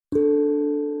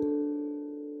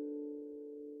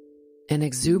An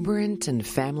exuberant and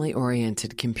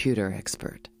family-oriented computer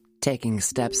expert, taking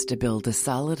steps to build a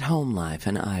solid home life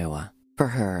in Iowa for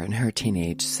her and her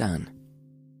teenage son.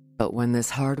 But when this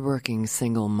hardworking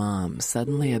single mom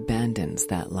suddenly abandons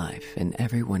that life and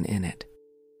everyone in it,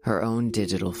 her own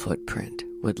digital footprint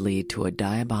would lead to a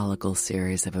diabolical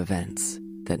series of events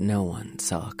that no one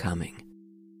saw coming.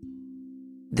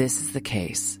 This is the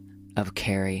case of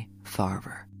Cari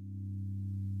Farver.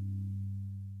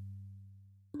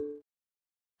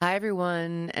 Hi,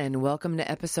 everyone, and welcome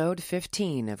to episode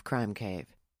 15 of Crime Cave.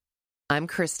 I'm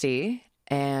Christy,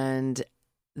 and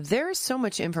there's so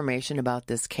much information about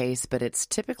this case, but it's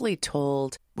typically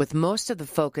told with most of the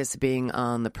focus being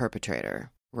on the perpetrator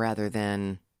rather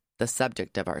than the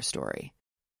subject of our story.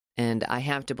 And I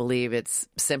have to believe it's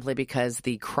simply because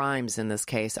the crimes in this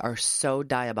case are so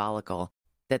diabolical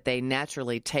that they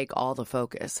naturally take all the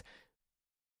focus.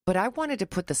 But I wanted to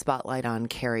put the spotlight on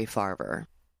Cari Farver.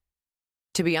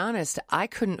 To be honest, I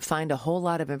couldn't find a whole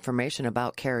lot of information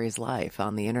about Cari's life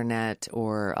on the internet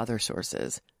or other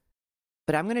sources.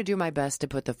 But I'm going to do my best to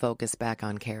put the focus back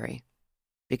on Cari,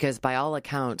 because by all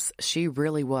accounts, she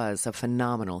really was a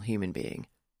phenomenal human being.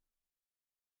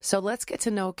 So let's get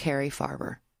to know Cari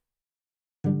Farver.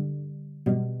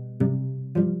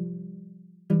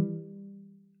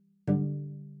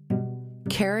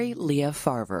 Cari Leah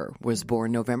Farver was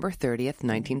born November 30th,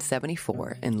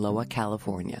 1974 in Loa,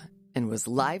 California, and was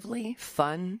lively,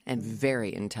 fun, and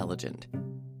very intelligent.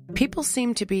 People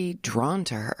seemed to be drawn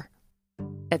to her.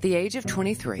 At the age of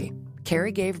 23,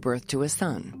 Cari gave birth to a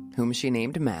son, whom she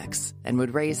named Max, and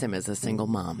would raise him as a single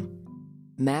mom.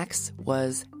 Max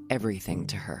was everything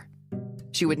to her.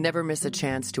 She would never miss a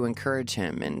chance to encourage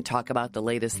him and talk about the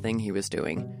latest thing he was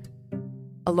doing.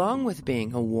 Along with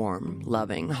being a warm,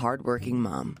 loving, hardworking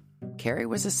mom, Cari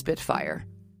was a spitfire.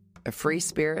 A free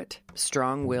spirit,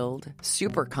 strong-willed,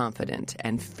 super confident,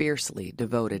 and fiercely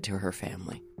devoted to her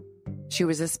family. She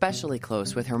was especially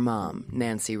close with her mom,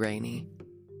 Nancy Rainey.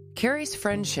 Cari's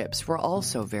friendships were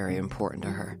also very important to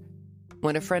her.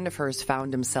 When a friend of hers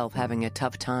found himself having a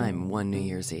tough time one New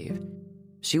Year's Eve,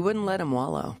 she wouldn't let him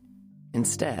wallow.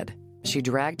 Instead, she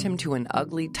dragged him to an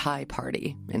ugly tie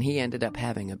party, and he ended up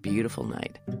having a beautiful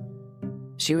night.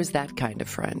 She was that kind of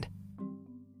friend.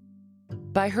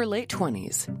 By her late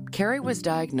 20s, Cari was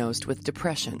diagnosed with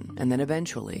depression and then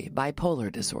eventually bipolar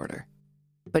disorder.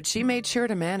 But she made sure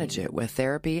to manage it with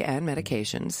therapy and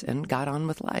medications and got on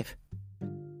with life.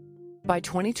 By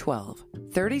 2012,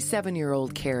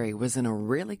 37-year-old Cari was in a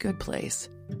really good place.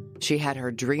 She had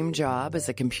her dream job as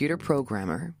a computer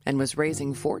programmer and was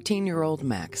raising 14-year-old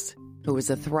Max, who was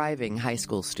a thriving high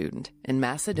school student in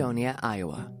Macedonia,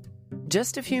 Iowa,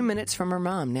 just a few minutes from her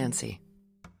mom, Nancy.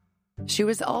 She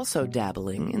was also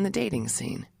dabbling in the dating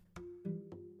scene.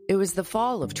 It was the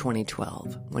fall of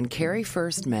 2012 when Cari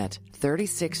first met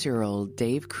 36-year-old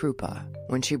Dave Krupa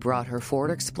when she brought her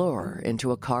Ford Explorer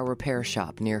into a car repair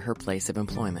shop near her place of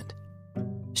employment.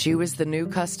 She was the new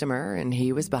customer and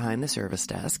he was behind the service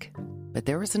desk, but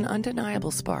there was an undeniable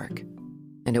spark,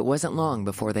 and it wasn't long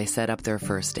before they set up their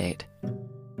first date.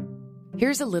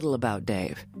 Here's a little about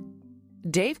Dave.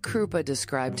 Dave Krupa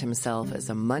described himself as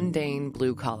a mundane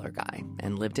blue-collar guy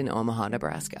and lived in Omaha,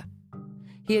 Nebraska.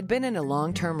 He had been in a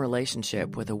long-term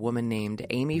relationship with a woman named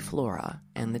Amy Flora,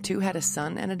 and the two had a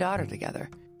son and a daughter together.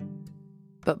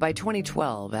 But by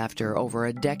 2012, after over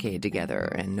a decade together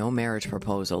and no marriage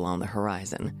proposal on the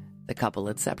horizon, the couple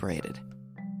had separated.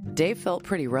 Dave felt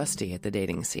pretty rusty at the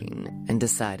dating scene and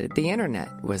decided the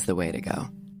internet was the way to go.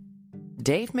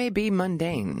 Dave may be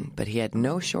mundane, but he had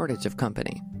no shortage of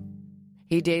company.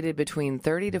 He dated between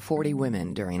 30 to 40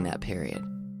 women during that period,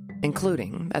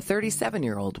 including a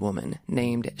 37-year-old woman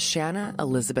named Shanna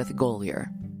Elizabeth Gollier.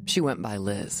 She went by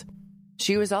Liz.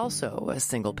 She was also a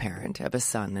single parent of a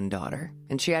son and daughter,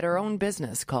 and she had her own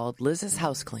business called Liz's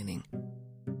House Cleaning.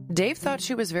 Dave thought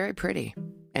she was very pretty,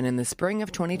 and in the spring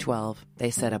of 2012,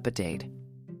 they set up a date.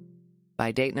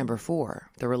 By date number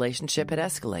 4, the relationship had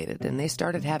escalated and they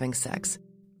started having sex.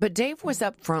 But Dave was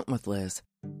up front with Liz,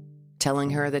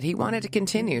 telling her that he wanted to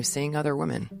continue seeing other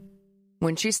women.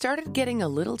 When she started getting a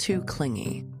little too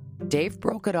clingy, Dave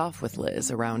broke it off with Liz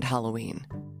around Halloween.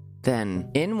 Then,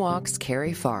 in walks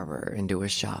Cari Farver into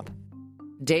his shop.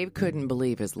 Dave couldn't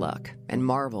believe his luck and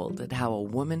marveled at how a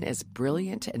woman as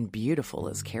brilliant and beautiful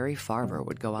as Cari Farver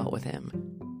would go out with him.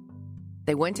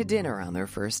 They went to dinner on their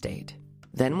first date,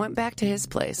 then went back to his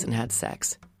place and had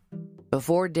sex.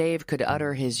 Before Dave could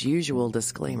utter his usual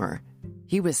disclaimer,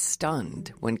 he was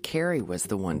stunned when Cari was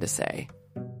the one to say,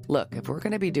 "Look, if we're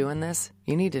going to be doing this,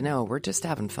 you need to know we're just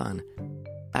having fun.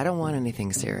 I don't want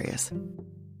anything serious."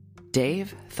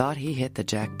 Dave thought he hit the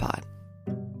jackpot.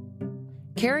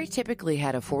 Cari typically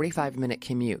had a 45-minute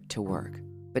commute to work,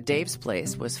 but Dave's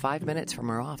place was 5 minutes from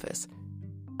her office.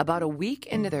 About a week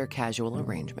into their casual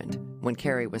arrangement, when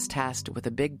Cari was tasked with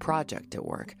a big project at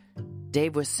work,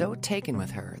 Dave was so taken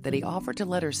with her that he offered to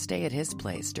let her stay at his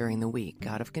place during the week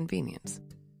out of convenience.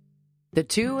 The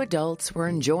two adults were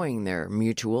enjoying their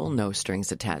mutual,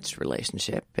 no-strings-attached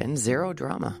relationship and zero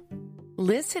drama.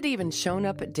 Liz had even shown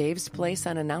up at Dave's place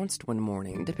unannounced one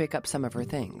morning to pick up some of her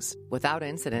things, without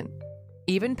incident,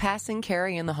 even passing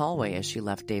Cari in the hallway as she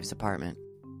left Dave's apartment.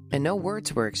 And no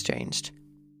words were exchanged.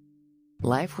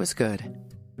 Life was good.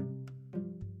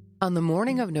 On the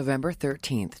morning of November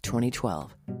 13th,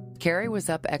 2012, Cari was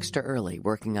up extra early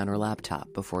working on her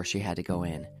laptop before she had to go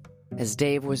in. As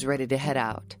Dave was ready to head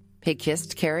out, he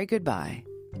kissed Cari goodbye,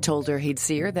 told her he'd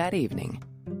see her that evening,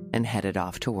 and headed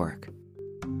off to work.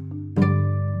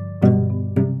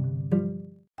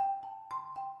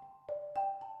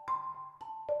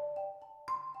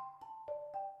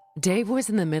 Dave was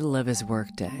in the middle of his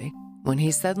workday when he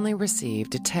suddenly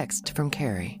received a text from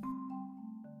Cari.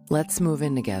 "Let's move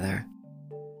in together."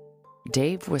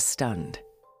 Dave was stunned.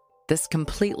 This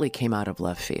completely came out of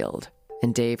left field,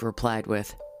 and Dave replied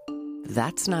with,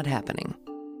 "That's not happening."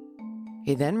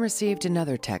 He then received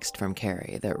another text from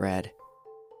Cari that read,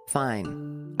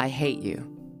 "Fine, I hate you.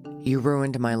 You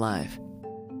ruined my life."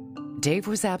 Dave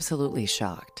was absolutely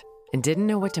shocked and didn't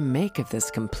know what to make of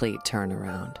this complete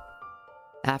turnaround.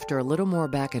 After a little more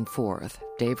back and forth,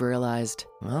 Dave realized,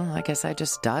 well, I guess I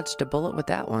just dodged a bullet with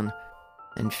that one,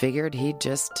 and figured he'd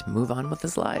just move on with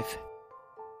his life.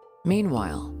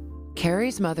 Meanwhile,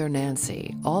 Cari's mother,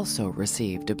 Nancy, also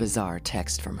received a bizarre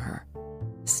text from her,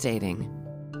 stating,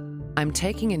 "I'm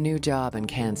taking a new job in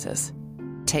Kansas.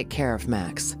 Take care of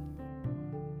Max."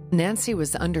 Nancy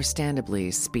was understandably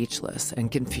speechless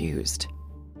and confused.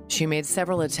 She made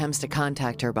several attempts to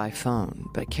contact her by phone,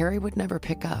 but Cari would never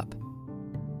pick up.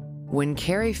 When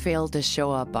Cari failed to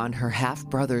show up on her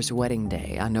half-brother's wedding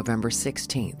day on November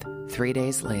 16th, 3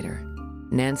 days later,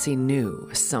 Nancy knew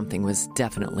something was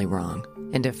definitely wrong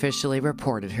and officially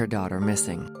reported her daughter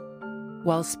missing.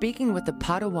 While speaking with the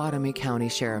Pottawatomie County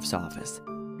Sheriff's Office,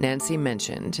 Nancy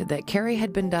mentioned that Cari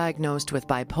had been diagnosed with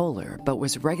bipolar but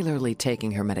was regularly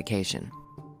taking her medication.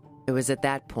 It was at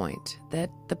that point that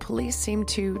the police seemed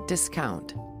to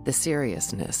discount the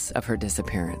seriousness of her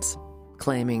disappearance,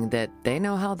 claiming that they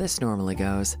know how this normally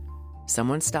goes.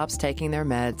 Someone stops taking their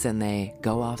meds and they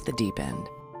go off the deep end.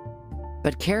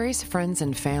 But Cari's friends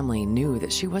and family knew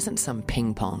that she wasn't some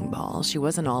ping-pong ball. She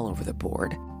wasn't all over the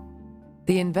board.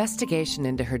 The investigation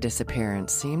into her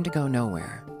disappearance seemed to go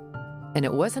nowhere. And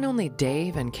it wasn't only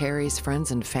Dave and Cari's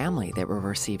friends and family that were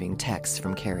receiving texts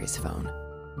from Cari's phone.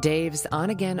 Dave's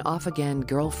on-again, off-again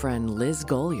girlfriend Liz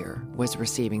Gollier was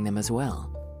receiving them as well,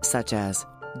 such as,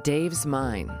 "Dave's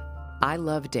mine. I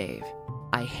love Dave.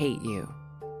 I hate you."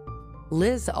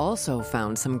 Liz also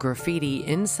found some graffiti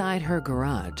inside her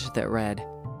garage that read,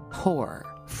 "Whore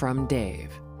from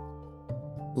Dave."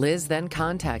 Liz then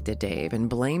contacted Dave and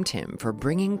blamed him for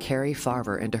bringing Cari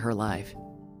Farver into her life.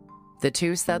 The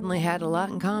two suddenly had a lot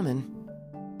in common.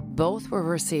 Both were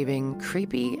receiving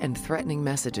creepy and threatening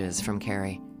messages from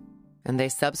Cari, and they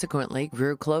subsequently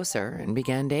grew closer and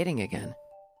began dating again.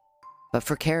 But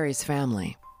for Cari's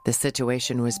family, the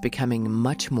situation was becoming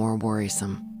much more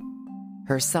worrisome.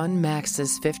 Her son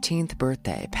Max's 15th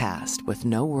birthday passed with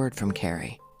no word from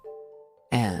Cari,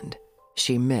 and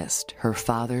she missed her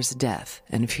father's death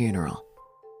and funeral.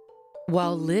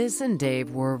 While Liz and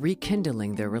Dave were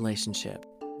rekindling their relationship,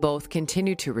 both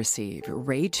continued to receive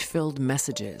rage-filled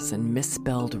messages and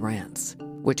misspelled rants,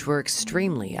 which were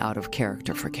extremely out of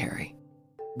character for Cari.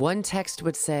 One text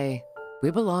would say, "We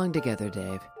belong together,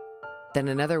 Dave." Then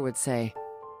another would say,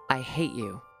 "I hate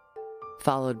you,"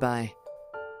 followed by,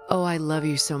 "Oh, I love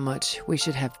you so much, we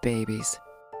should have babies."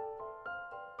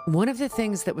 One of the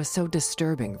things that was so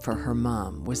disturbing for her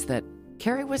mom was that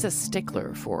Cari was a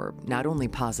stickler for not only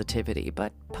positivity,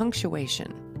 but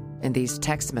punctuation, and these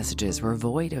text messages were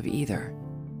void of either.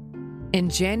 In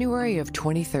January of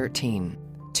 2013,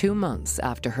 2 months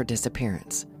after her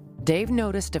disappearance, Dave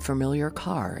noticed a familiar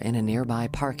car in a nearby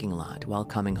parking lot while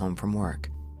coming home from work.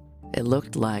 It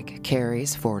looked like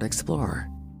Cari's Ford Explorer.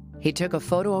 He took a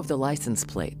photo of the license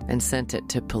plate and sent it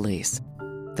to police.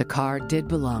 The car did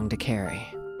belong to Cari.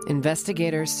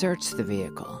 Investigators searched the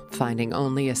vehicle, finding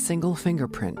only a single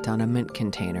fingerprint on a mint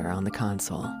container on the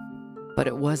console. But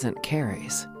it wasn't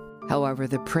Cari's. However,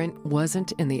 the print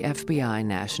wasn't in the FBI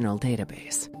national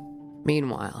database.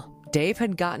 Meanwhile, Dave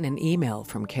had gotten an email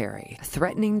from Cari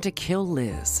threatening to kill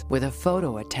Liz with a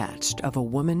photo attached of a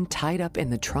woman tied up in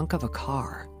the trunk of a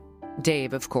car.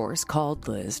 Dave, of course, called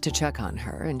Liz to check on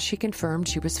her, and she confirmed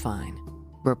she was fine,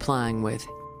 replying with,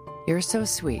 "You're so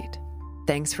sweet.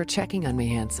 Thanks for checking on me,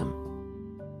 handsome."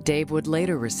 Dave would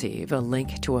later receive a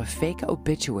link to a fake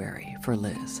obituary for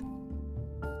Liz.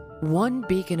 One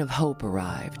beacon of hope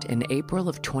arrived in April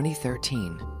of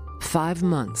 2013, 5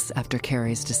 months after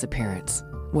Cari's disappearance,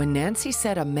 when Nancy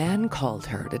said a man called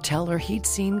her to tell her he'd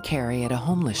seen Cari at a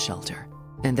homeless shelter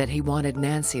and that he wanted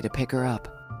Nancy to pick her up.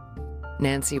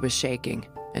 Nancy was shaking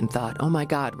and thought, "Oh my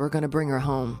God, we're going to bring her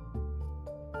home."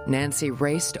 Nancy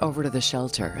raced over to the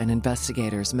shelter and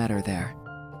investigators met her there.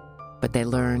 But they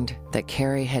learned that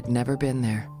Cari had never been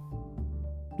there.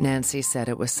 Nancy said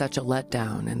it was such a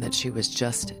letdown and that she was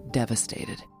just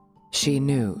devastated. She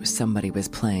knew somebody was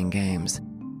playing games.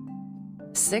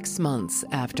 6 months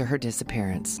after her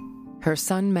disappearance, her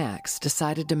son Max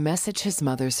decided to message his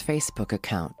mother's Facebook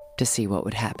account to see what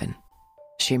would happen.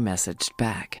 She messaged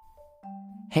back,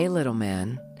 "Hey little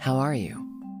man, how are you?"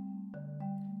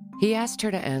 He asked her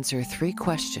to answer 3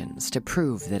 questions to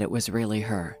prove that it was really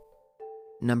her.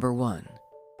 Number 1,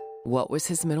 what was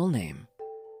his middle name?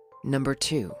 Number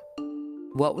 2,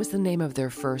 what was the name of their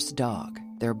first dog,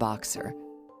 their boxer?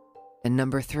 And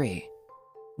number 3,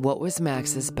 what was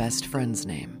Max's best friend's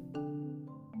name?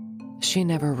 She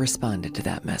never responded to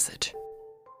that message.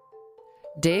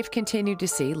 Dave continued to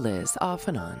see Liz off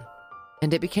and on,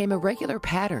 and it became a regular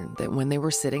pattern that when they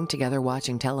were sitting together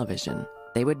watching television,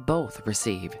 they would both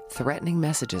receive threatening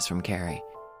messages from Cari.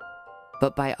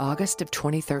 But by August of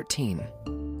 2013,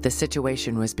 the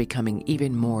situation was becoming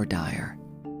even more dire.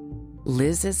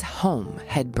 Liz's home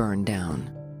had burned down.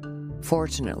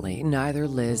 Fortunately, neither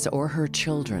Liz or her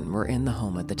children were in the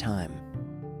home at the time,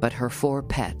 but her 4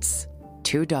 pets,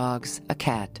 2 dogs, a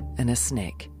cat, and a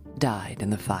snake, died in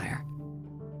the fire.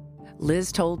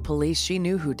 Liz told police she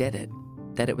knew who did it,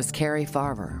 that it was Cari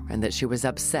Farver, and that she was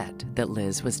upset that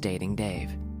Liz was dating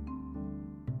Dave.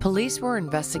 Police were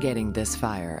investigating this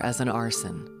fire as an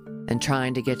arson and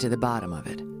trying to get to the bottom of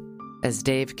it, as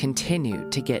Dave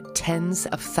continued to get tens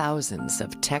of thousands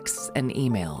of texts and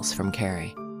emails from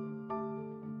Cari.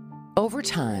 Over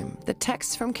time, the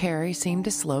texts from Cari seemed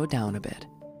to slow down a bit.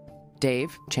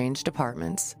 Dave changed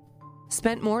apartments,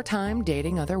 spent more time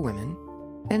dating other women,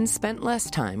 and spent less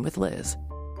time with Liz.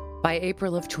 By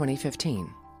April of 2015,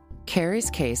 Cari's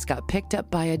case got picked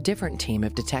up by a different team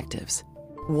of detectives.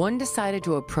 One decided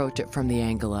to approach it from the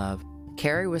angle of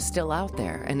Cari was still out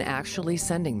there and actually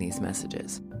sending these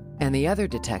messages, and the other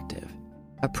detective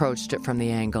approached it from the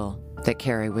angle that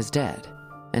Cari was dead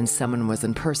and someone was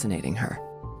impersonating her.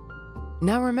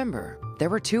 Now remember, there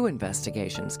were 2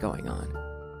 investigations going on.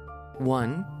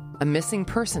 1, a missing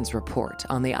persons report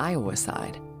on the Iowa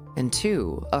side, and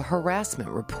 2, a harassment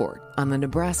report on the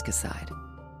Nebraska side.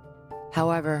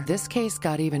 However, this case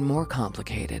got even more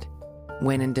complicated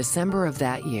when in December of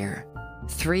that year,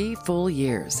 3 full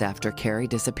years after Cari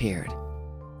disappeared,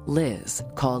 Liz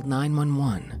called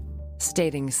 911,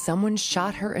 stating someone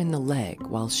shot her in the leg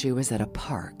while she was at a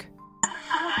park.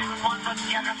 911, what's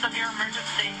the address of your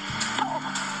emergency? Oh,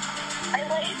 my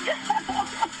leg.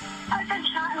 I've been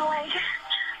shot in the leg.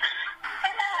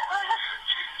 I'm at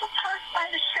the park by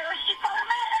the sheriff's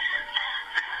department.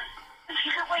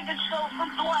 Your leg is filled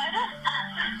with blood.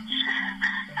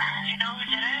 Do you know who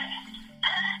did it?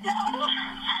 No.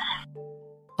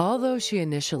 Although she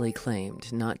initially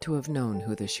claimed not to have known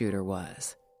who the shooter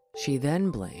was, she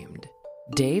then blamed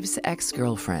Dave's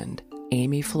ex-girlfriend,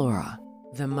 Amy Flora,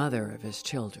 the mother of his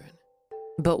children.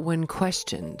 But when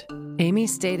questioned, Amy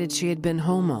stated she had been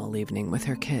home all evening with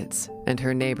her kids, and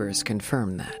her neighbors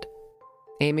confirmed that.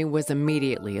 Amy was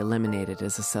immediately eliminated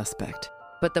as a suspect,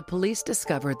 but the police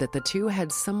discovered that the 2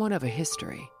 had somewhat of a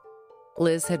history.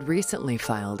 Liz had recently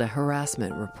filed a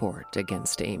harassment report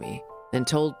against Amy and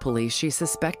told police she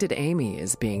suspected Amy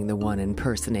as being the one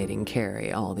impersonating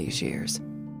Cari all these years.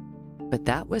 But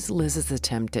that was Liz's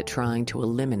attempt at trying to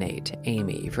eliminate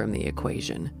Amy from the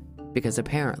equation, because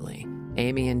apparently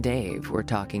Amy and Dave were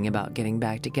talking about getting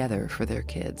back together for their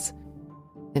kids.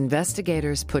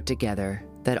 Investigators put together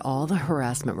that all the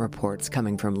harassment reports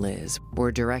coming from Liz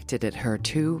were directed at her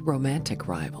 2 romantic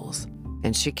rivals,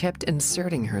 and she kept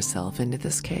inserting herself into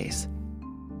this case.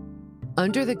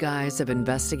 Under the guise of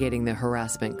investigating the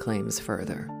harassment claims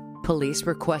further, police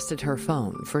requested her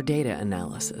phone for data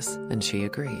analysis, and she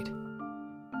agreed.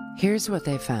 Here's what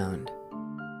they found.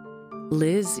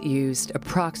 Liz used a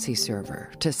proxy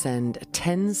server to send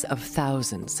tens of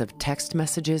thousands of text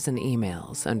messages and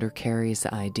emails under Cari's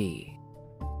ID.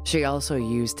 She also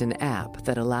used an app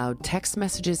that allowed text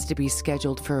messages to be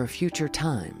scheduled for a future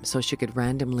time so she could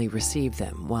randomly receive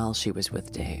them while she was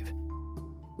with Dave.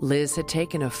 Liz had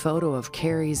taken a photo of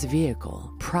Cari's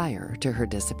vehicle prior to her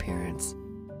disappearance,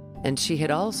 and she had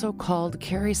also called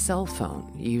Cari's cell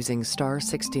phone using star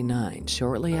 69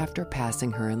 shortly after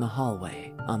passing her in the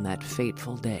hallway on that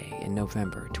fateful day in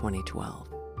November 2012.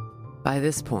 By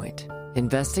this point,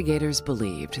 investigators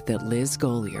believed that Liz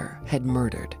Golier had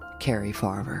murdered Cari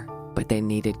Farver, but they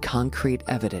needed concrete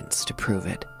evidence to prove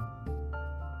it.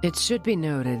 It should be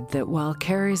noted that while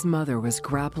Cari's mother was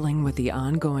grappling with the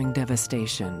ongoing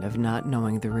devastation of not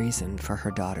knowing the reason for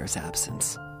her daughter's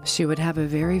absence, she would have a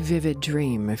very vivid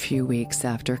dream a few weeks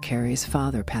after Cari's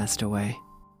father passed away.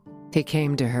 He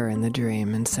came to her in the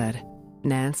dream and said,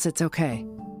 "Nance, it's okay.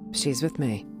 She's with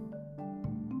me."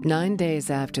 9 days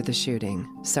after the shooting,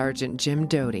 Sergeant Jim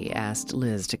Doty asked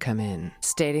Liz to come in,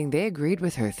 stating they agreed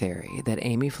with her theory that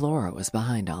Amy Flora was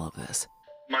behind all of this.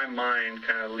 My mind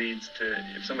kind of leads to,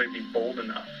 if somebody be bold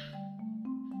enough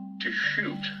to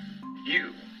shoot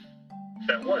you,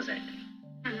 that was Amy.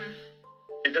 Mm-hmm.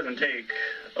 It doesn't take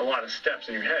a lot of steps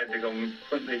in your head to go,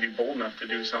 couldn't they be bold enough to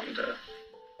do something to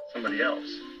somebody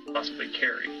else, possibly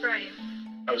Cari? Right.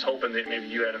 I was hoping that maybe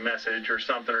you had a message or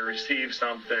something or received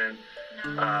something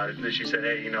that she said,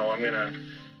 hey, I'm going to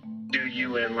do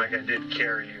you in like I did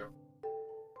Cari.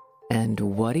 And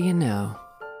what do you know?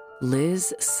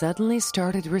 Liz suddenly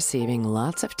started receiving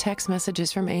lots of text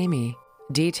messages from Amy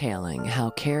detailing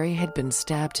how Cari had been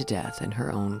stabbed to death in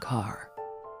her own car.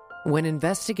 When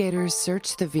investigators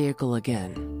searched the vehicle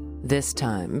again, this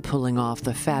time pulling off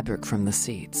the fabric from the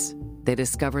seats, they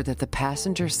discovered that the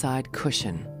passenger side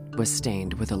cushion was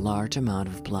stained with a large amount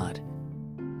of blood,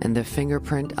 and the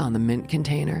fingerprint on the mint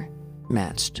container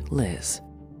matched Liz.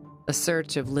 A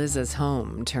search of Liz's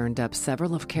home turned up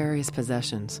several of Cari's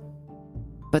possessions.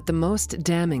 But the most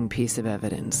damning piece of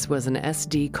evidence was an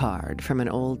SD card from an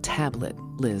old tablet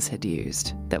Liz had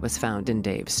used that was found in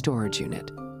Dave's storage unit.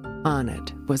 On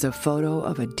it was a photo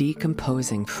of a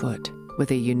decomposing foot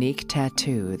with a unique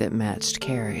tattoo that matched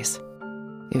Cari's.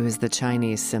 It was the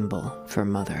Chinese symbol for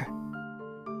mother.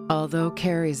 Although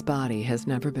Cari's body has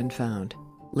never been found,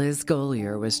 Liz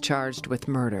Golier was charged with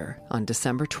murder on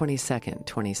December 22,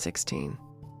 2016.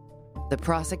 The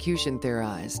prosecution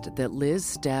theorized that Liz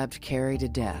stabbed Cari to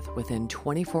death within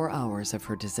 24 hours of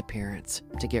her disappearance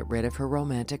to get rid of her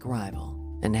romantic rival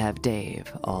and have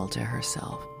Dave all to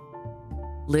herself.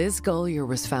 Liz Golier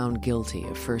was found guilty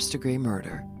of first-degree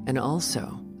murder and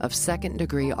also of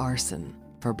second-degree arson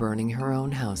for burning her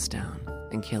own house down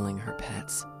and killing her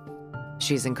pets.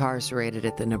 She's incarcerated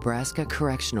at the Nebraska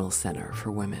Correctional Center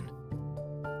for Women.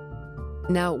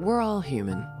 Now, we're all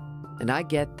human, and I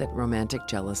get that romantic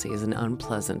jealousy is an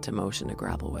unpleasant emotion to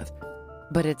grapple with.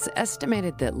 But it's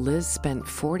estimated that Liz spent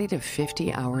 40 to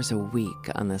 50 hours a week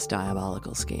on this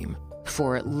diabolical scheme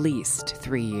for at least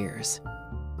 3 years.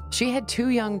 She had 2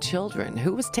 young children.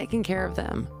 Who was taking care of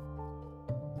them?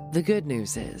 The good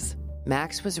news is,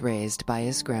 Max was raised by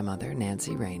his grandmother,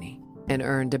 Nancy Rainey, and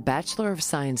earned a Bachelor of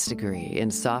Science degree in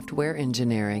software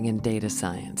engineering and data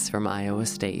science from Iowa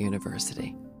State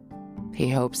University. He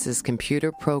hopes his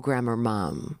computer programmer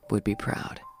mom would be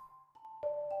proud.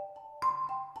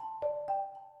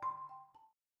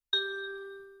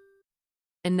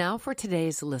 And now for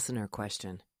today's listener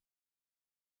question.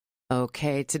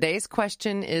 Okay, today's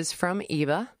question is from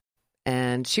Eva,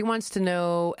 and she wants to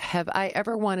know, have I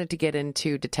ever wanted to get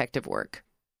into detective work?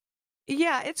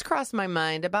 Yeah, it's crossed my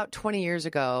mind. About 20 years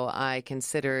ago, I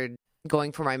considered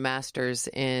going for my master's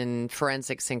in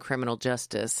forensics and criminal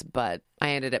justice, but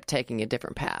I ended up taking a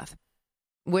different path,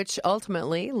 which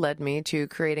ultimately led me to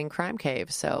creating Crime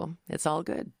Cave, so it's all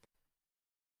good.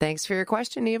 Thanks for your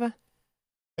question, Eva.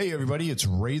 Hey, everybody, it's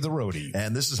Ray the Roadie.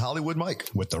 And this is Hollywood Mike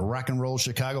with the Rock and Roll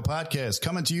Chicago podcast,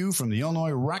 coming to you from the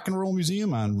Illinois Rock and Roll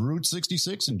Museum on Route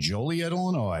 66 in Joliet,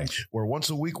 Illinois. Where once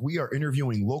a week we are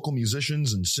interviewing local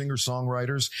musicians and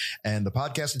singer-songwriters, and the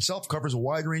podcast itself covers a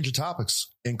wide range of topics,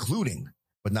 including,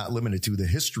 but not limited to, the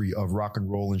history of rock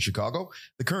and roll in Chicago,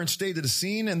 the current state of the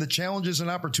scene, and the challenges and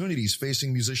opportunities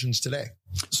facing musicians today.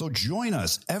 So join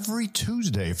us every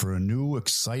Tuesday for a new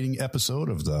exciting episode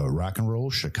of the Rock and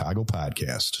Roll Chicago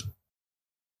podcast.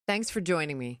 Thanks for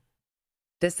joining me.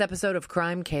 This episode of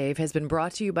Crime Cave has been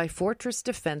brought to you by Fortress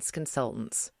Defense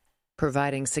Consultants,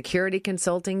 providing security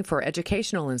consulting for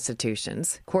educational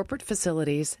institutions, corporate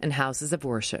facilities, and houses of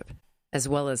worship, as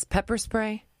well as pepper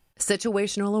spray,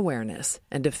 situational awareness,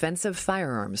 and defensive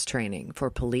firearms training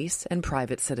for police and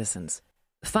private citizens.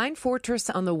 Find Fortress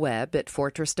on the web at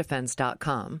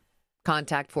fortressdefense.com.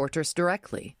 Contact Fortress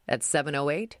directly at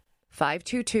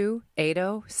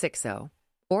 708-522-8060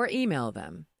 or email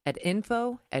them at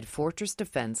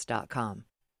info@fortressdefense.com.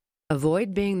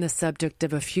 Avoid being the subject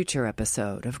of a future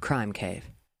episode of Crime Cave.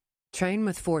 Train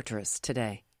with Fortress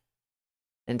today.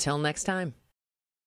 Until next time.